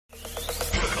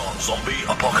Zombie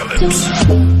Apocalypse.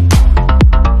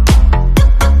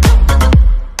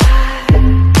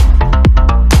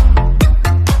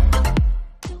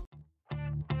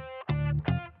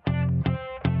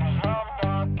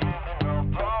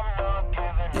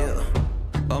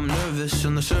 I'm nervous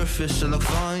on the surface, I look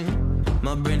fine.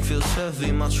 My brain feels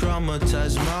heavy, my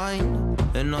traumatized mind.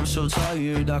 And I'm so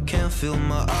tired, I can't feel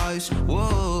my eyes.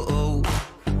 Whoa,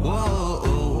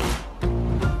 whoa.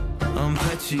 I'm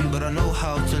petty, but I know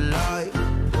how to lie.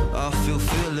 I feel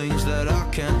feelings that I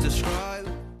can't describe.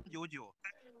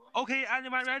 99。OK,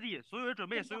 anyone ready? 所有人准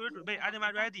备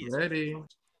anyone ready? Ready.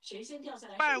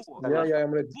 5, Yeah,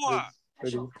 I'm ready. 4,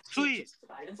 Ready. 3,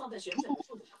 2,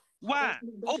 1,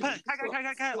 open,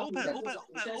 开 open, open,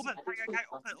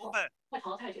 开 open.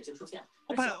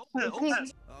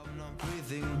 I'm not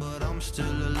breathing, but I'm still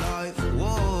alive.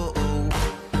 Whoa,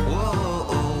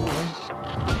 whoa.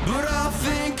 But I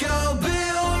think I'll be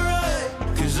alright.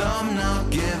 'Cause I'm not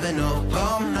giving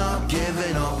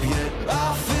up yet.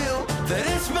 I feel that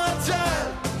it's my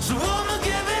time. So I'ma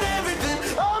give it everything.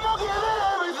 I got.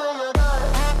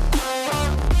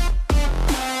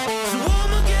 So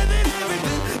I'ma give it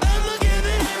everything.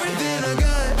 I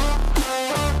got.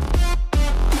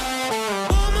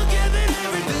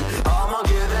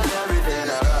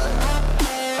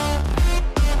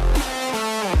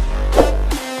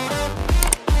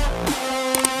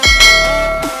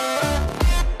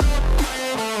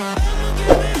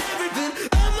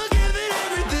 I'ma give it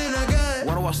everything. I got.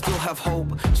 Why do I still have hope?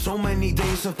 So many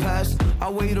days have passed. I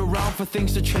wait around for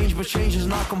things to change, but change has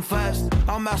not come fast.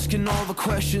 I'm asking all the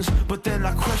questions, but then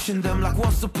I question them. Like,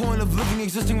 what's the point of living,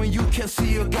 existing when you can't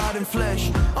see your God in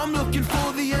flesh? I'm looking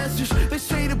for the answers, they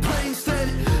say to pray instead.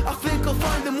 I think I'll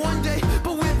find them one day,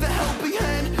 but with a helping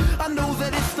hand. I know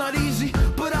that it's not easy,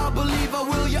 but I believe I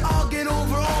will. Yeah, I'll get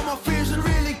over all my fears and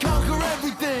really conquer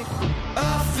everything.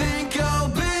 I think I'll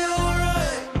be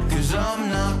alright, 'cause I'm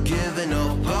not giving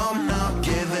up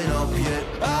yet.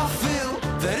 I feel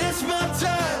that it's my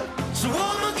time, so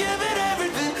I'ma give it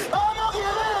everything. I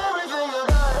got.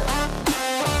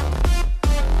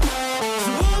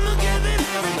 So I'ma give it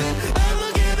everything.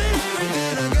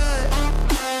 I got.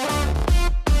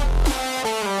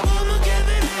 I'ma give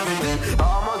it everything. I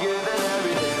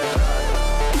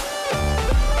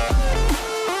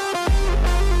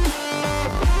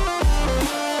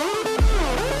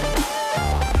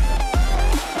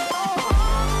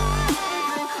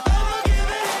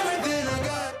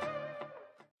got.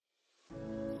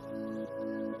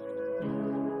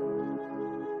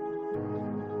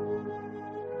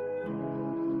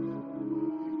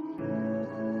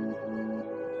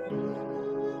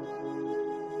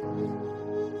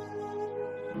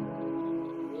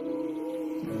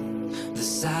 The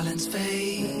silence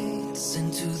fades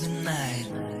into the night.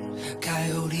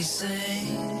 Coyotes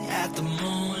sing at the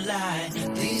moonlight.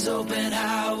 These open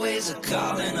highways are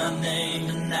calling our name,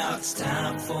 and now it's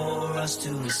time for us to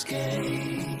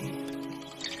escape.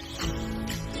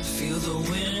 Feel the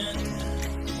wind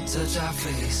touch our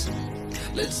face.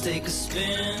 Let's take a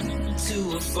spin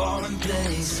to a foreign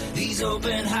place. These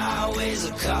open highways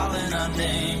are calling our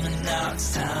name, and now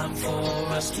it's time for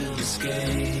us to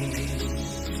escape.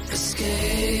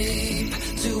 Escape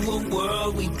to a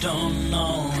world we don't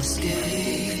know.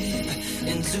 Escape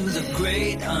into the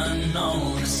great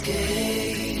unknown.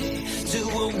 Escape to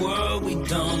a world we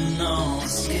don't know.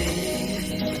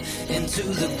 Escape into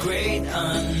the great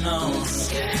unknown.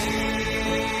 Escape.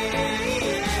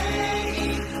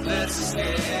 Let's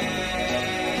escape.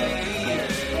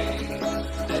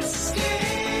 Let's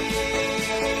escape.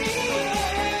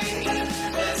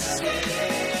 Let's escape.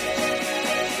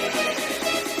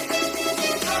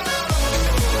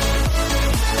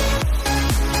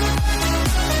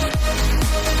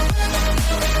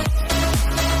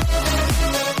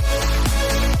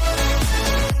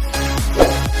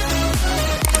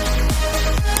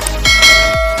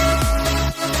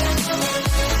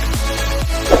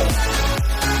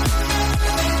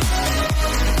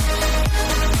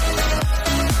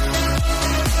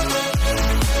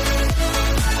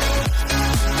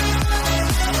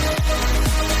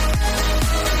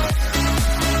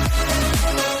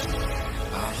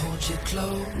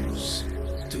 Close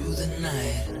through the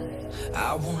night.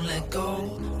 I won't let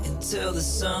go until the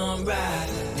sunrise.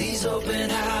 These open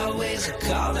highways are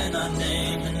calling our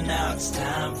name, and now it's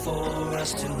time for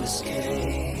us to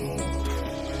escape.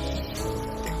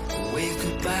 Wave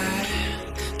goodbye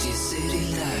to your city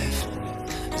life.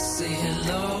 Say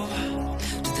hello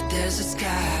to the desert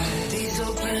sky. These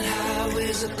open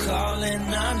highways are calling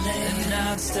our name, and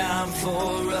now it's time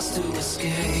for us to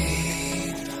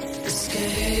escape.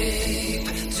 Escape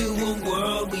to a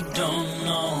world we don't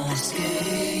know.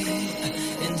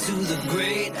 the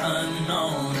great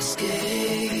unknown.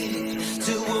 Escape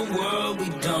to a world we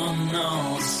don't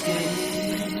know.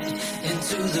 Escape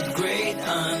into the great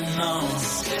unknown.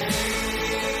 Escape,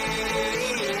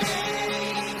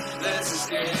 let's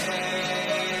escape.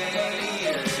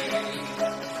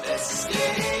 Let's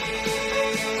escape.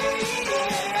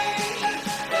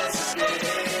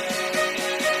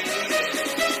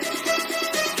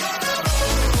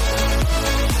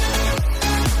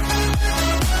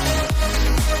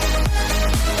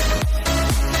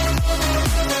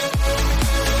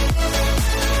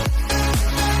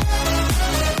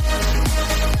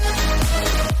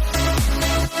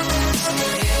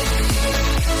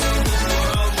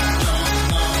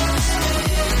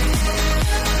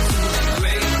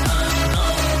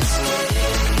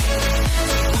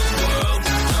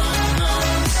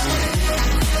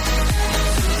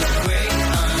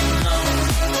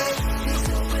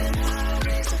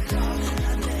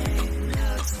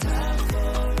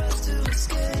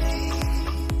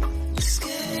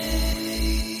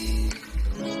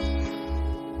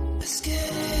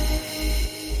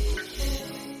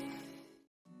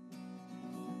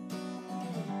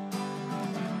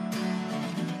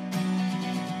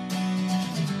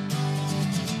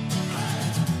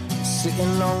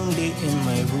 Sitting lonely in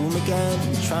my room again,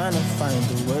 trying to find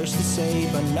the words to say,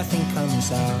 but nothing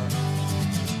comes out.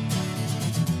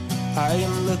 I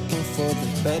am looking for the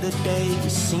better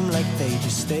days, seem like they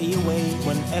just stay away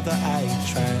whenever I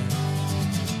try.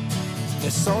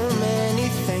 There's so many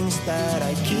things that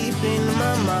I keep in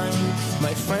my mind.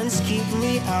 My friends keep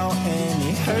me out and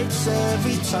it hurts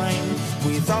every time.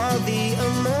 With all the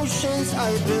emotions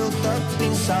I built up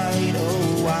inside,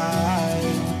 oh why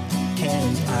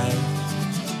can't I?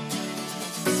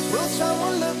 Will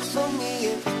someone look for me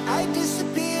if I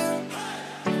disappear?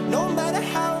 No matter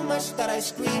how much that I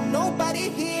scream, nobody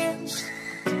hears.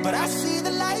 But I see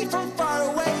the light from far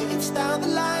away, it's down the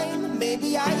line.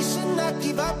 Maybe I should not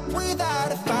give up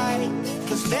without a fight,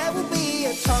 'cause there will be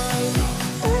a time.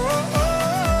 Oh, oh,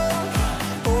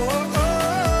 oh, oh,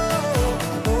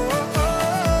 oh, oh, oh.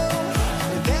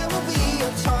 There will be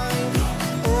a time.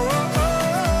 Oh, oh,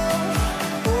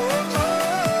 oh,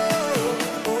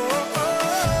 oh, oh,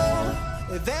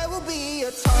 oh. There will be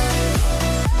a time.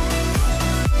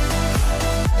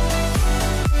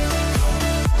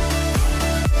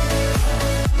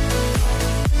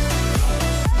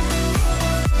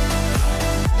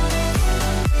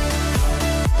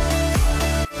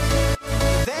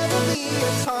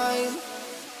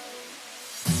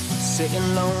 Sitting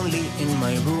lonely in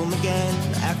my room again,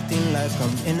 acting like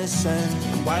I'm innocent.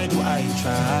 Why do I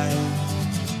try?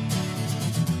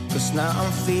 'Cause now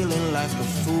I'm feeling like a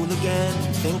fool again,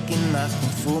 thinking I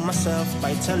can fool myself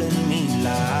by telling me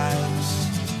lies.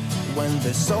 When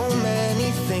there's so many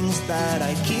things that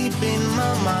I keep in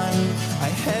my mind, I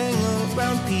hang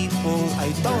around people I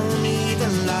don't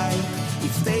even like.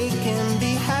 If they can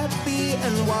be happy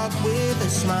and walk with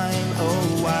a smile, oh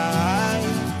why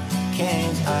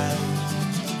can't I?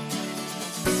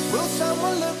 Will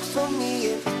someone look for me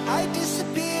if I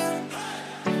disappear?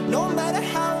 No matter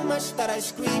how much that I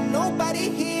scream, nobody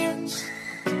hears.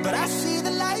 But I see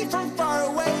the light from far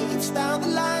away, it's down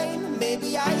the line. Maybe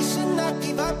I should not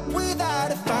give up without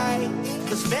a fight,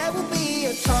 'cause there will be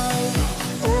a time.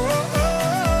 Oh, oh,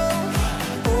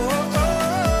 oh, oh,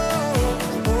 oh,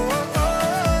 oh, oh.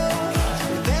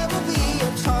 There will be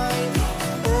a time.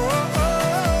 Oh, oh,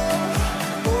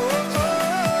 oh, oh,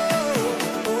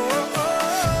 oh,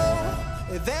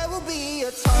 oh. There will be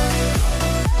a time.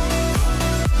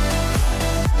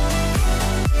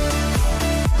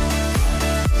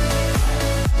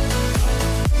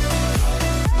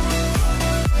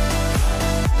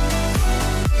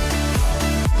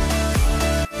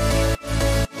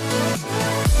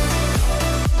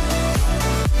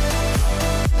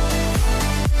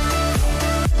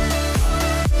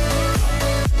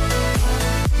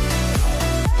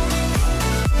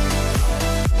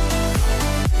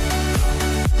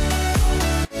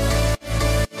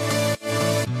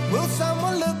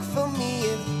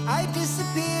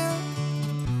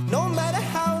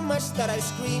 That I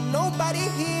scream, nobody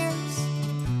hears.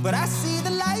 But I see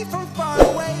the light from far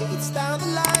away, it's down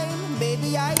the line. Maybe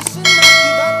I should not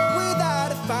give up without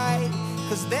a fight,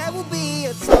 'cause there will be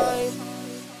a time.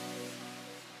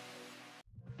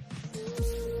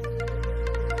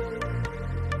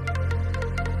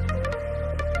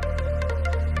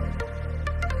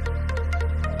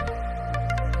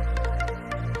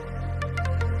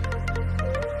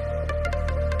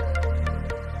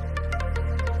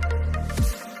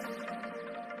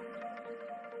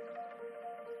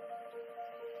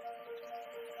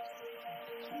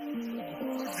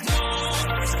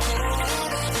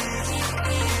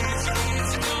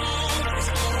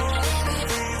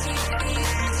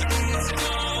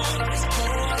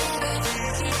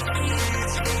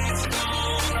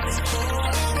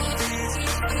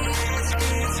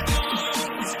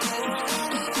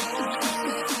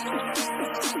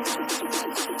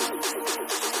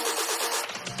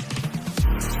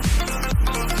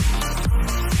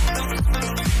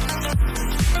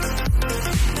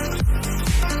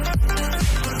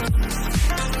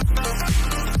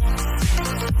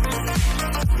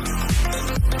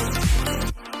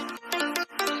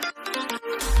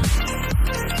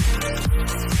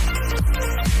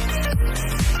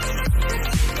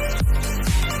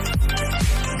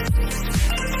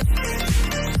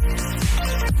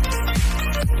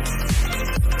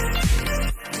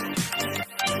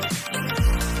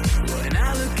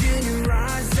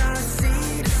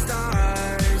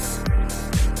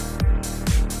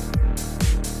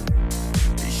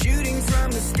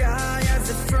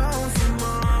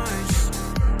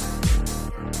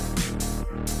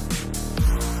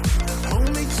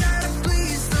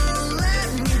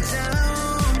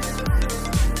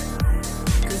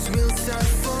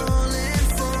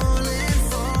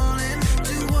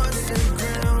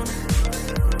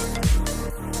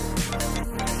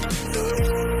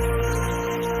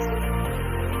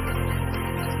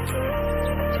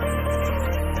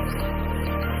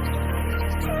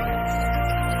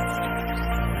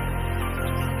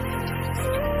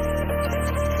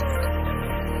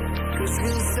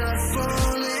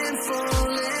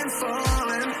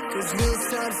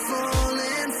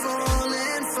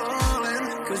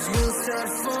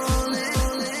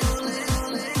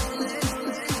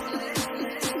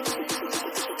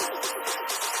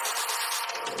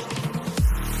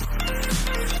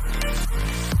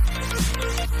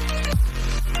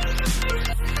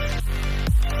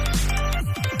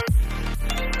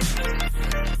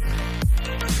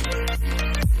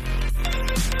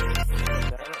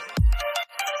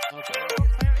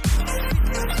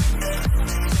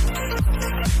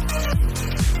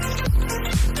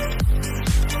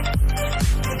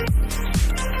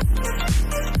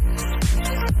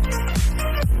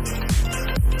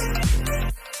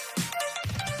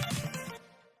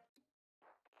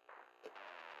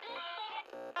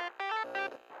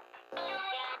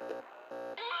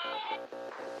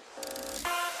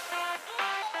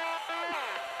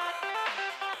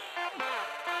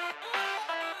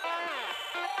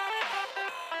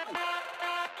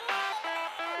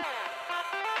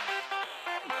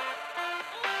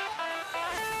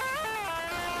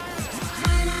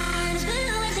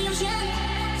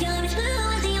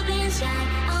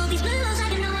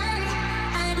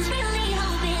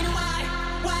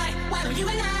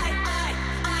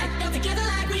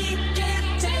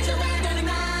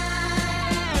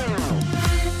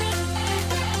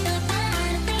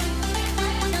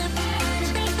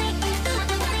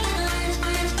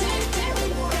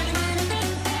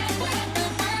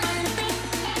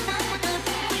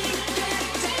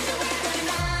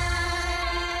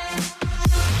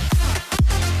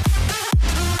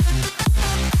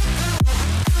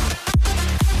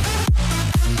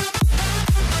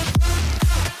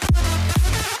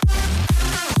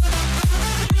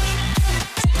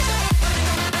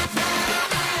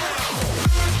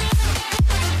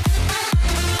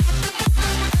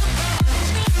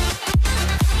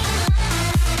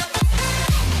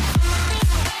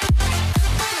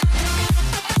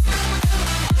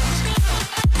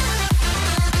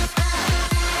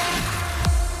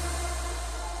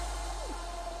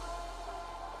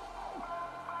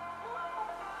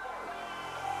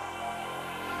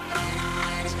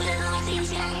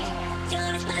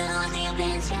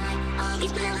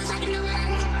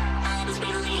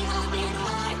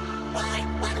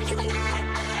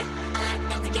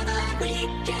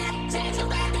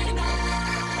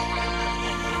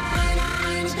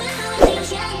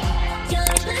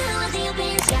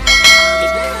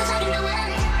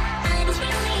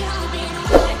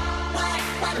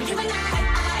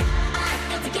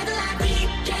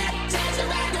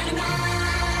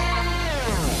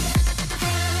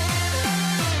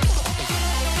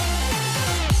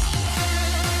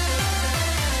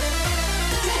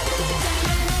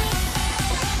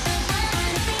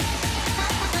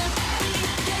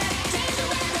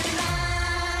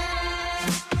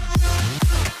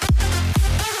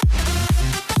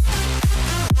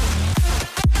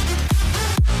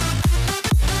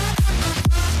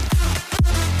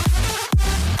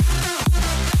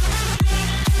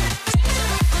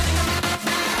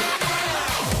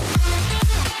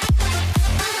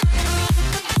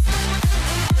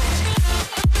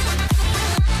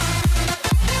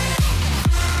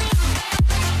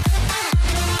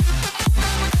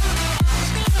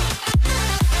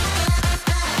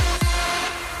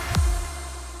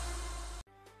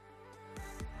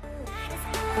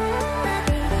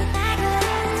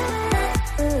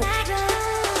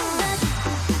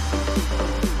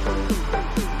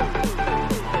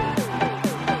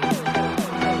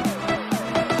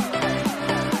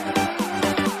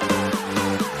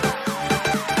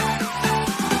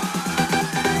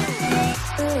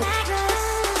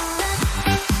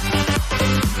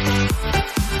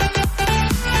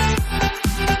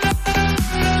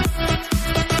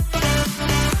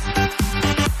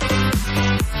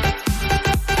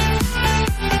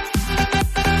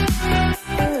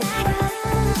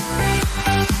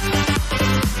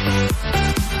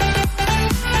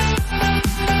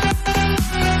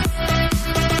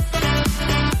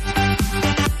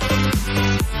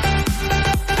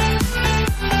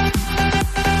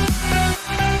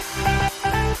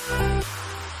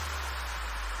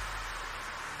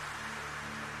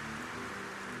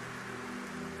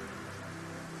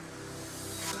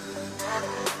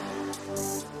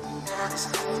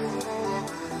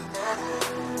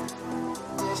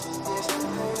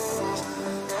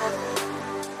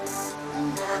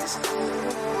 past.